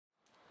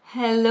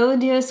Hello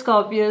dear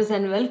Scorpios,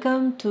 and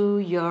welcome to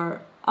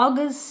your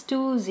August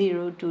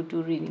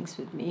 2022 readings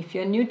with me. If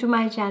you're new to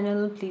my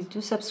channel, please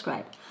do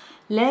subscribe.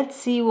 Let's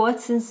see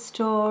what's in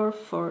store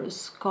for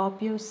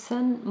Scorpio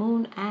Sun,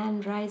 Moon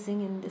and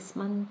Rising in this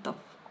month of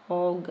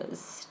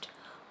August.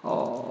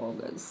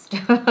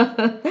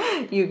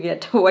 You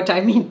get what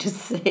I mean to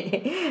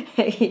say.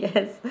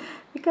 Yes,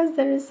 because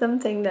there is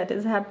something that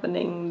is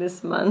happening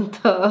this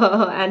month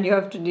and you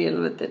have to deal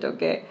with it,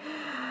 okay?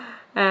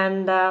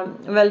 And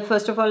well,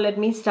 first of all, let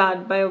me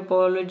start by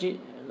apologizing.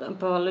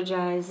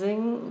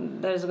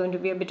 There's going to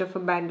be a bit of a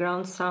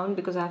background sound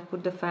because I've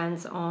put the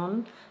fans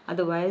on.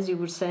 Otherwise, you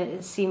would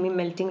see me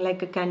melting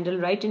like a candle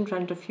right in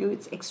front of you.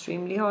 It's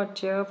extremely hot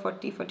here,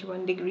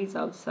 41 degrees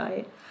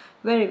outside.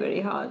 Very, very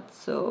hot.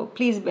 So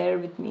please bear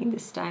with me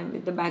this time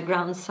with the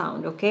background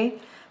sound, okay?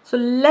 So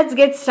let's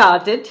get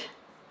started.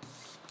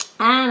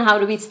 And how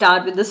do we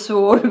start? With the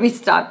sword we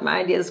start,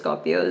 my dear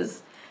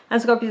Scorpios.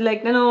 And Scorpio is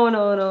like, no.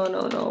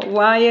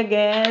 Why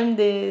again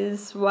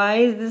this? Why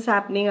is this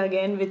happening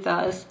again with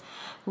us?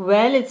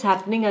 Well, it's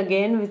happening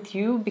again with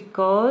you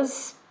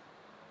because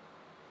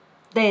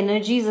the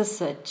energies are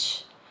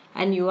such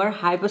and you are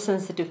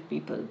hypersensitive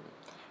people.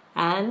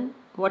 And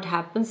what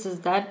happens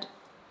is that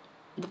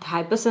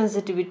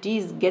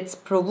hypersensitivity gets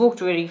provoked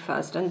very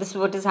fast. And this is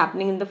what is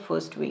happening in the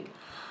first week.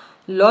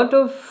 Lot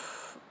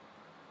of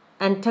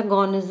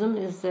antagonism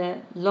is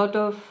there. Lot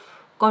of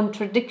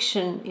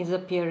contradiction is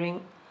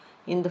appearing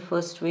in the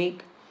first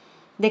week.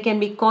 There can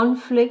be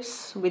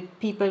conflicts with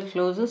people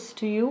closest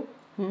to you,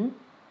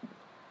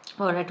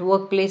 or at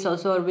workplace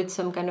also, or with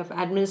some kind of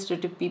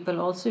administrative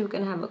people also. You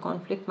can have a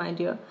conflict, my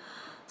dear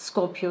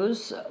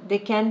Scorpios. There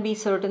can be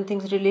certain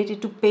things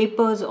related to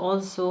papers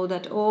also,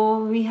 that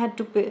we had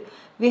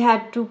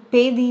to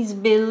pay these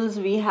bills,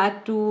 we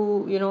had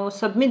to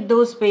submit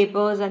those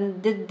papers,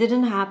 and it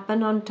didn't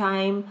happen on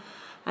time.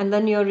 And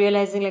then you're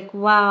realizing like,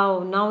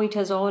 wow, now it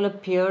has all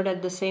appeared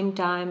at the same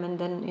time. And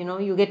then,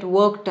 you get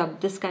worked up.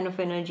 This kind of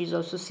energy is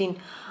also seen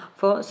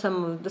for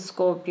some of the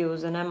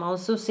Scorpios. And I'm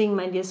also seeing,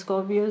 my dear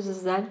Scorpios,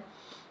 is that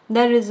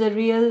there is a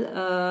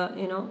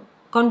real,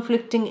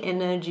 conflicting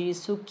energy.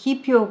 So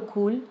keep your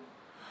cool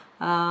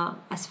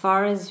as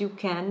far as you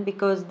can,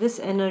 because this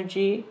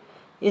energy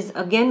is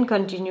again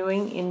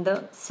continuing in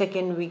the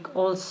second week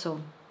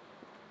also.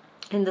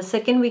 In the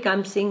second week,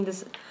 I'm seeing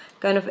this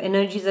kind of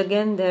energies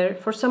again there.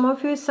 For some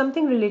of you, is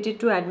something related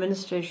to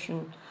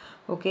administration,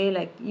 okay?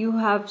 Like you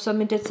have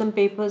submitted some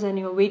papers and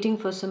you're waiting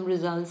for some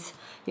results.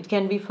 It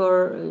can be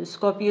for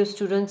Scorpio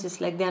students. It's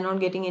like they're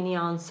not getting any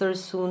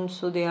answers soon,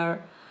 so they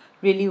are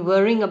really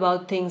worrying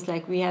about things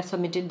like, we have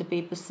submitted the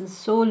papers since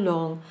so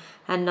long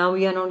and now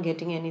we are not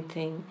getting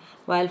anything.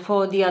 While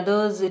for the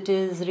others, it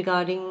is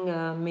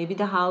regarding maybe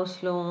the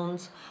house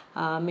loans,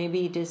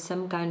 maybe it is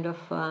some kind of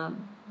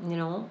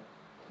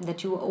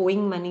that you are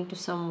owing money to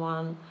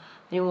someone,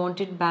 you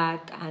want it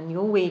back and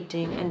you're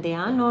waiting and they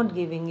are not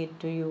giving it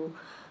to you.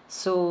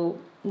 So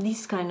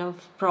these kind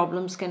of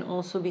problems can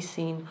also be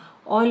seen.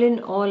 All in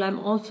all, I'm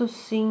also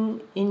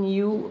seeing in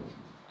you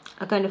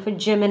a kind of a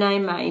Gemini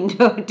mind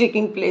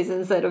taking place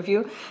inside of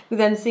you,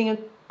 because I'm seeing a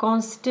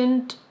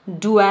constant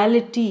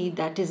duality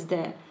that is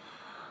there.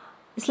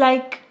 It's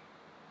like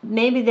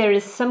maybe there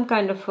is some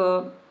kind of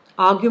a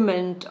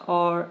argument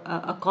or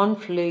a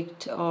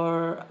conflict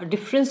or a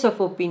difference of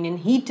opinion,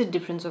 heated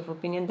difference of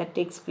opinion that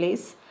takes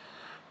place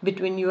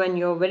between you and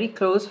your very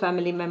close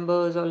family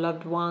members or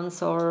loved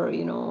ones, or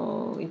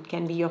it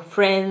can be your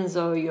friends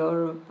or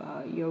your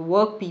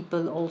work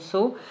people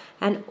also.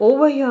 And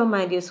over here,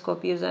 my dear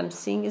Scorpios, I'm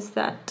seeing is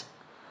that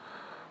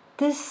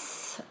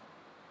this,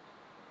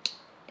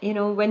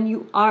 when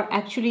you are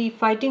actually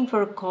fighting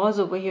for a cause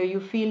over here,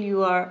 you feel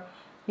you are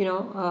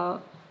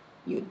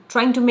you're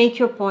trying to make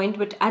your point,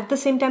 but at the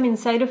same time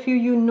inside of you,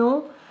 you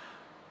know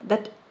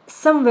that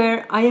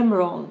somewhere I am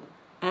wrong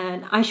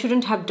and I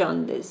shouldn't have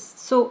done this.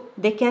 So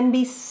there can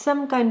be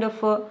some kind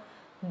of a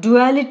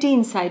duality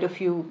inside of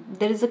you.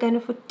 There is a kind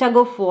of a tug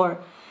of war,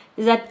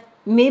 is that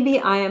maybe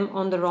I am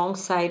on the wrong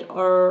side,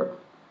 or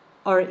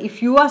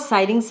if you are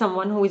siding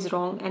someone who is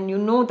wrong and you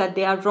know that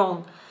they are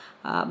wrong,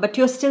 but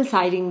you're still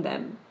siding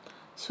them.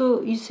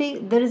 So you see,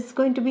 there is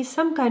going to be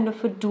some kind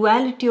of a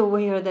duality over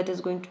here that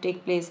is going to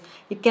take place.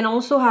 It can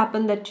also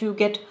happen that you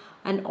get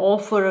an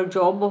offer, a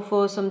job offer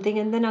or something,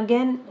 and then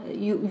again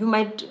you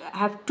might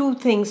have two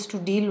things to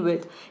deal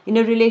with. In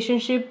a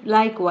relationship,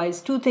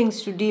 likewise, two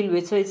things to deal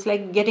with. So it's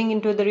like getting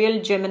into the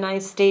real Gemini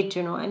state,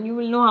 and you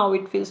will know how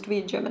it feels to be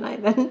a Gemini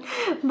then,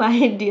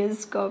 my dear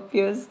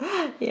Scorpios.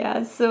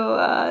 Yeah, so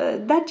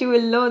that you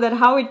will know that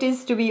how it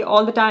is to be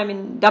all the time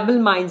in double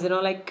minds,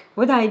 like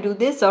whether I do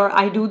this or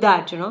I do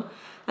that,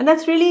 And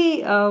that's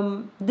really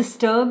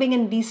disturbing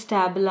and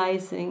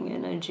destabilizing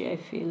energy, I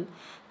feel.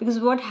 Because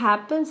what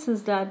happens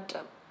is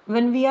that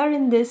when we are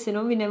in this,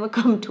 we never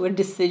come to a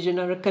decision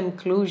or a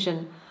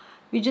conclusion.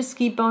 We just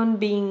keep on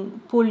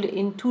being pulled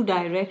in two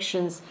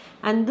directions.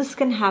 And this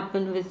can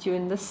happen with you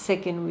in the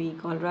second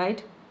week, all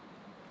right?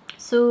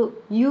 So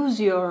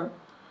use your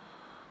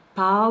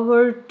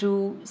power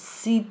to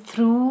see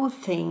through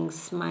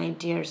things, my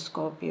dear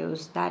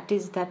Scorpios. That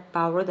is that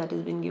power that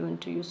has been given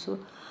to you. So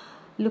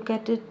look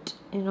at it,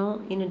 in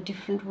a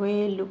different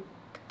way. Look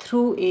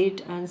through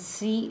it and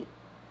see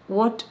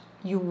what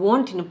you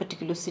want in a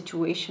particular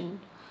situation.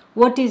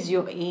 What is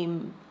your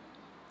aim?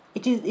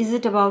 Is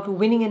it about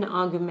winning an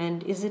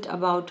argument? Is it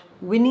about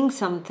winning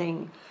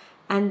something?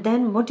 And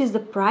then what is the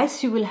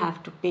price you will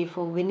have to pay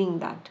for winning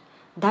that?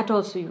 That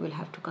also you will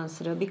have to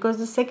consider, because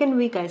the second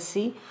week I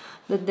see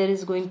that there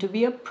is going to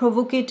be a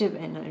provocative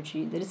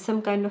energy. There is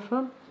some kind of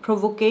a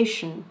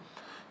provocation.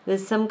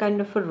 There's some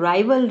kind of a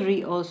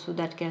rivalry also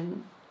that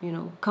can,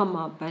 come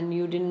up, and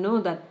you didn't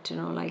know that,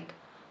 like,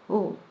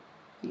 oh,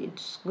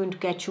 it's going to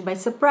catch you by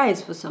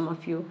surprise for some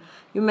of you.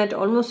 You might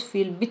almost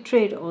feel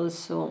betrayed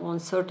also on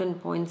certain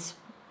points,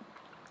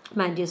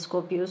 my dear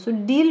Scorpio. So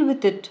deal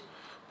with it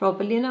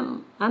properly.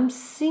 And I'm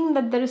seeing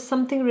that there is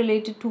something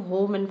related to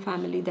home and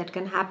family that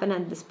can happen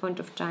at this point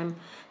of time.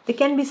 There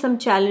can be some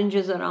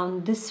challenges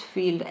around this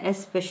field,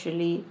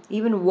 especially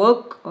even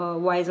work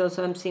wise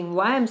also. I'm seeing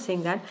why I'm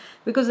saying that,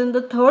 because in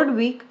the third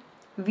week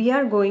we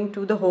are going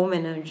to the home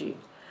energy,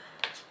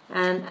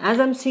 and as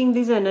I'm seeing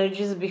these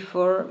energies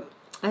before,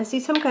 I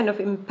see some kind of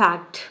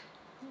impact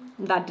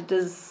that it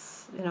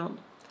is,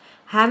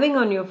 having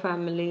on your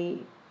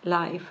family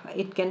life.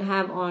 It can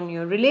have on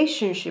your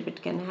relationship.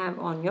 It can have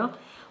on your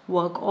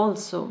work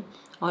also.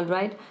 All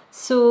right.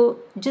 So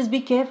just be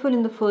careful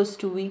in the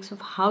first 2 weeks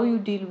of how you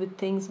deal with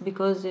things,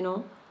 because,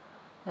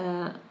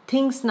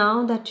 things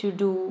now that you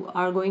do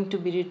are going to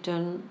be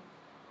written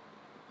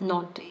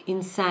not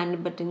in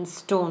sand but in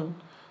stone,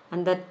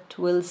 and that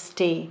will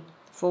stay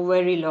for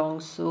very long.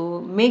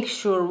 So make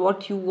sure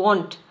what you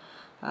want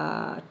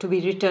to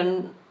be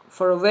written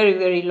for a very,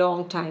 very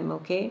long time.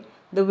 Okay,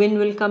 the wind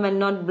will come and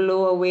not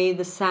blow away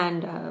the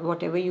sand.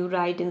 Whatever you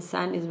write in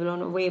sand is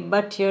blown away,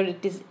 but here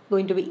it is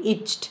going to be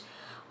etched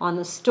on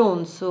a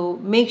stone. So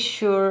make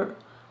sure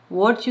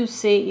what you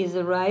say is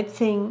the right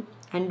thing,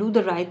 and do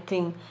the right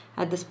thing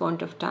at this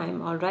point of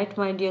time. All right,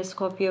 my dear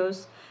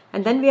Scorpios.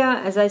 And then we are,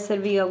 as I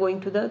said, we are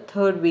going to the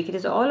third week. It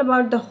is all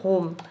about the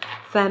home,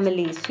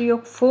 family. So your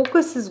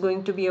focus is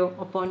going to be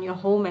upon your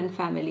home and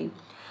family.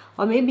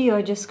 Or maybe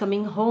you're just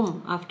coming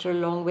home after a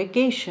long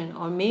vacation,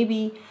 or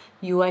maybe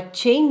you are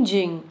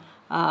changing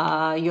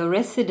your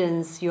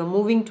residence, you're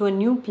moving to a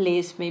new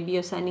place, maybe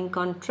you're signing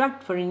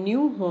contract for a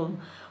new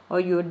home, or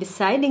you're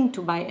deciding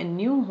to buy a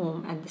new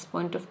home at this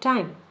point of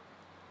time.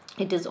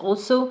 It is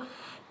also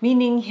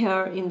meaning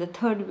here in the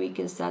third week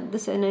is that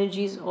this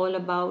energy is all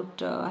about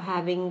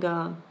having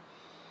a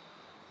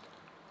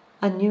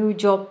new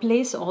job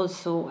place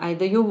also.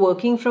 Either you're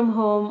working from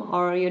home,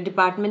 or your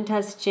department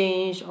has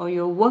changed, or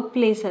your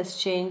workplace has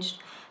changed.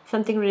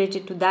 Something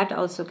related to that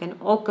also can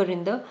occur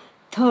in the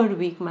third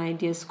week, my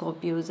dear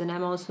Scorpios. And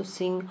I'm also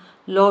seeing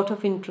a lot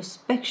of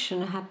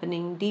introspection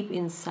happening deep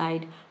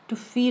inside to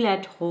feel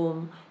at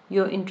home.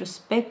 You're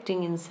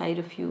introspecting inside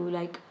of you,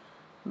 like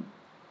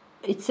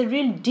it's a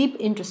real deep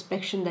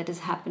introspection that is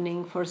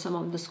happening for some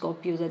of the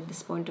Scorpios at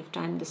this point of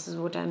time. This is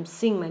what I'm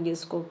seeing, my dear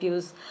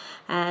Scorpios.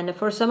 And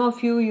for some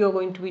of you, you're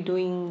going to be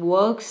doing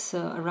works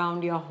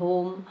around your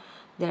home.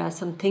 There are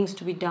some things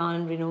to be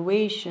done,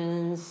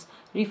 renovations,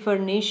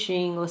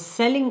 refurnishing, or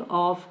selling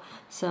off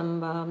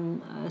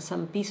some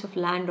piece of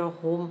land or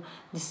home.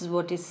 This is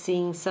what is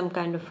seeing, some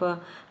kind of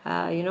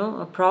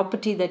a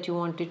property that you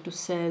wanted to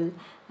sell.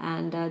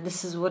 And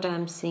this is what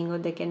I'm seeing. Or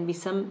there can be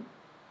some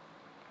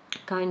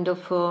kind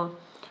of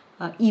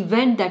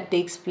event that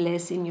takes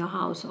place in your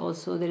house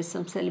also. There is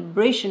some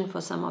celebration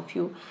for some of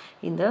you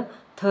in the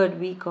third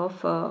week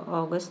of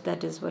August.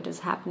 That is what is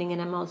happening.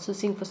 And I'm also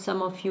seeing for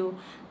some of you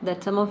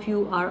that some of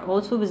you are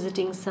also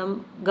visiting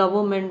some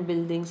government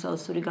buildings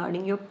also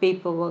regarding your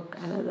paperwork.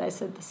 And as I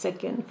said,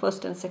 the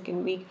first and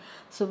second week,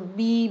 so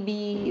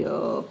be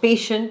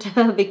patient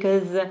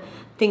because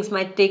things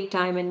might take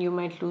time and you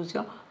might lose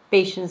your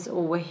patience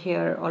over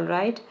here. All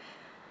right.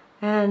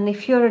 And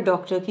if you're a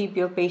doctor, keep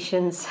your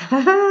patience.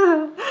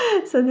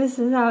 So this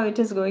is how it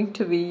is going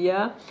to be,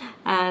 yeah.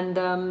 And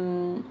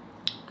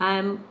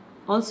I'm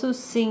also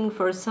seeing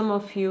for some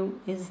of you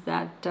is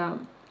that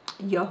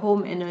your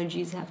home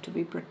energies have to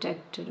be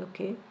protected,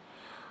 okay.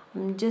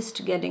 I'm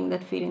just getting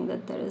that feeling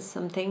that there is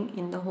something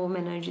in the home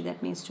energy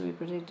that needs to be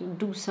protected.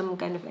 Do some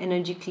kind of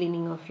energy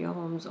cleaning of your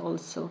homes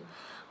also.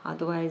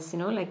 Otherwise,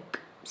 like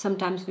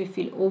sometimes we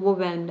feel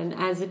overwhelmed, and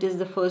as it is,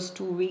 the first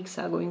 2 weeks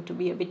are going to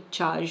be a bit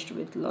charged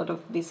with a lot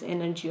of this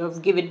energy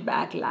of give it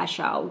back, lash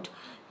out,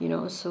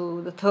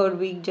 so the third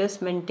week,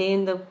 just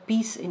maintain the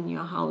peace in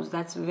your house.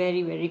 That's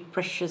very, very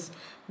precious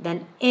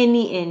than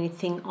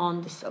anything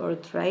on this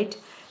earth, right?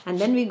 And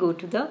then we go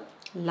to the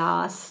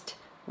last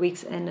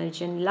week's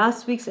energy, and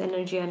last week's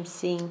energy, I'm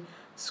seeing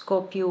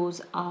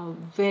Scorpios are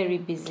very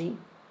busy.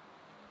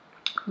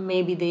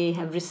 Maybe they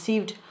have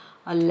received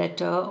a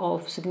letter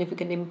of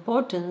significant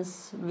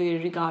importance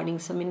regarding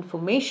some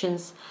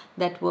informations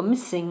that were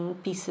missing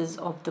pieces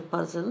of the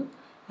puzzle,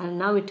 and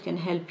now it can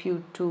help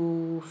you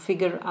to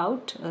figure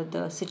out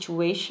the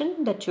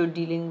situation that you're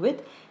dealing with.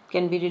 It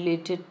can be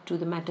related to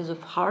the matters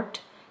of heart,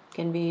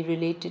 can be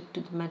related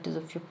to the matters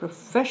of your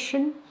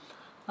profession,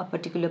 a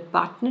particular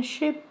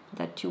partnership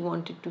that you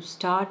wanted to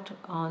start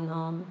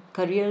on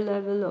career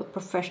level or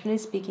professionally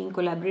speaking,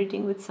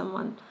 collaborating with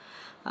someone.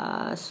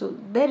 So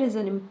there is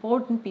an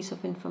important piece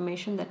of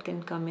information that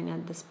can come in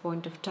at this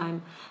point of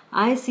time.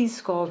 I see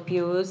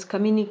Scorpios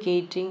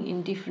communicating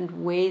in different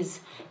ways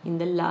in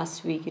the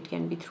last week. It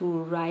can be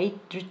through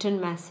written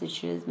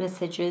messages.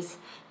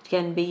 It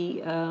can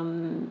be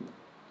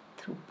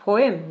through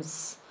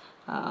poems.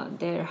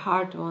 Their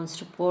heart wants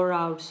to pour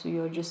out, so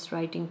you're just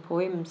writing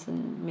poems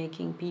and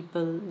making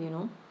people,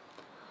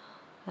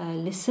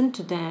 listen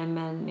to them,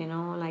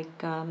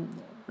 and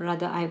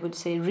rather I would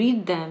say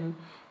read them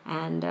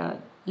and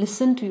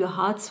listen to your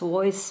heart's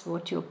voice,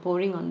 what you're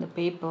pouring on the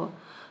paper,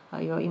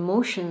 your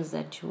emotions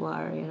that you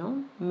are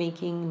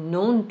making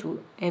known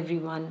to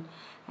everyone.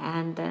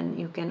 And then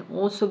you can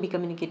also be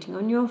communicating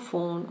on your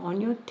phone,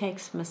 on your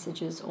text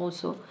messages,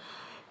 also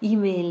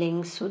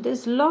emailing. So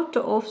there's a lot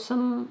of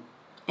some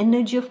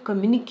energy of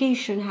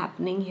communication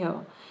happening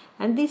here,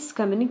 and these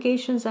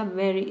communications are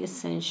very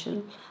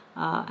essential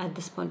at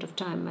this point of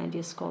time, my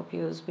dear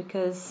Scorpios,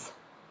 because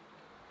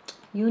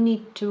you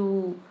need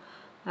to,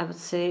 I would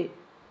say,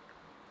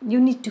 you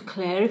need to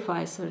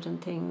clarify certain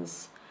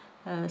things.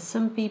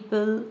 Some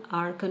people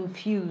are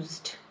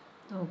confused,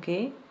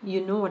 okay?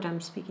 You know what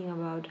I'm speaking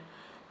about.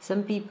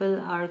 Some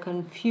people are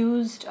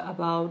confused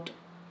about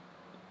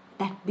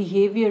that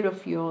behavior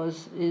of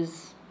yours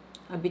is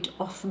a bit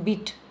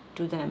offbeat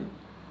to them.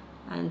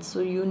 And so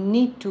you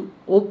need to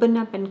open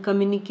up and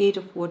communicate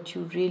of what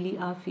you really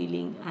are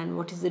feeling and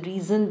what is the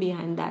reason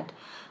behind that.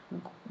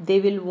 They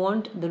will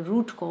want the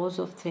root cause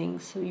of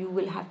things, so you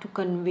will have to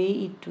convey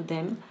it to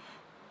them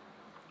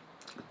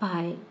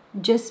by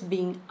just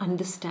being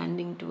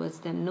understanding towards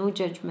them. No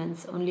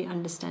judgments, only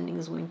understanding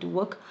is going to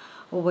work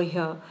over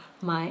here,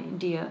 my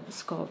dear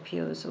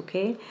Scorpios,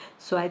 okay?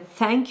 So I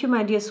thank you,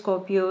 my dear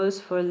Scorpios,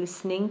 for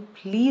listening.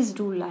 Please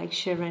do like,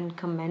 share and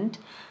comment,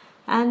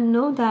 and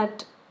know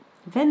that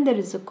when there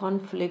is a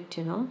conflict,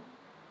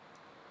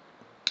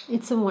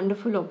 it's a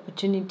wonderful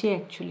opportunity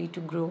actually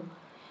to grow.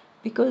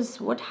 Because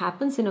what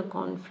happens in a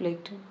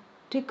conflict,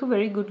 take a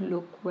very good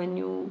look when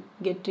you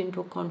get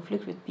into a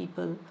conflict with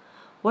people.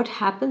 What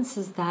happens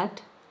is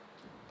that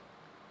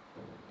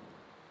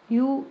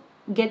you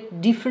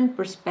get different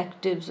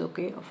perspectives,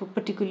 okay, of a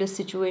particular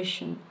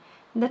situation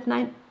that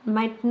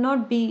might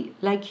not be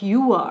like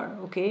you are,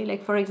 okay?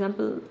 Like, for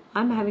example,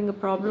 I'm having a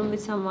problem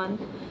with someone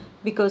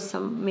because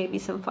maybe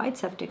some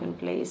fights have taken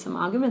place, some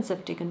arguments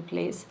have taken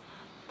place,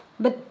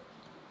 but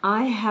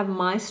I have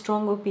my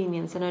strong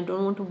opinions and I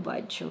don't want to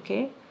budge,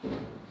 okay?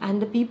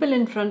 And the people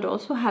in front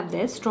also have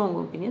their strong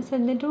opinions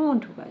and they don't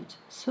want to budge.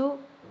 So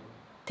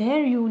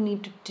there you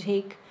need to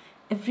take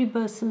every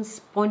person's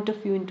point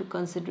of view into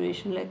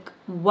consideration, like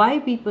why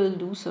people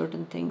do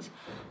certain things,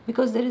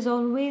 because there is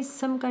always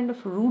some kind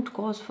of root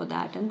cause for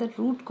that, and that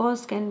root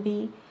cause can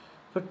be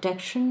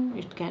protection,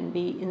 it can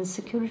be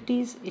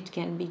insecurities, it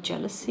can be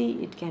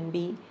jealousy, it can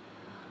be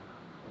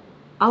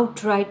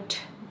outright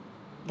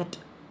that,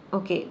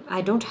 okay, I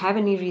don't have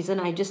any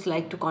reason, I just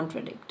like to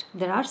contradict.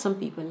 There are some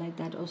people like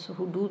that also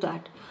who do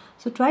that.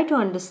 So try to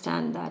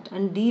understand that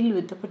and deal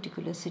with the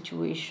particular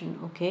situation,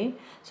 okay?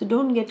 So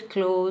don't get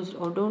closed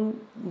or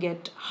don't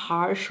get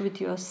harsh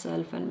with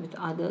yourself and with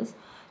others.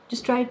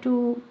 Just try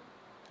to,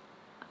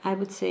 I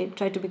would say,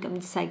 try to become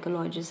the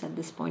psychologist at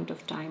this point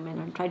of time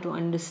and try to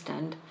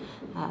understand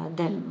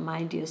them,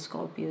 my dear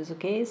Scorpios,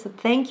 okay? So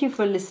thank you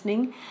for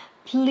listening.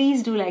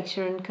 Please do like,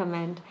 share and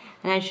comment,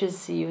 and I shall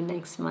see you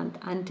next month.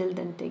 Until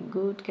then, take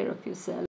good care of yourself.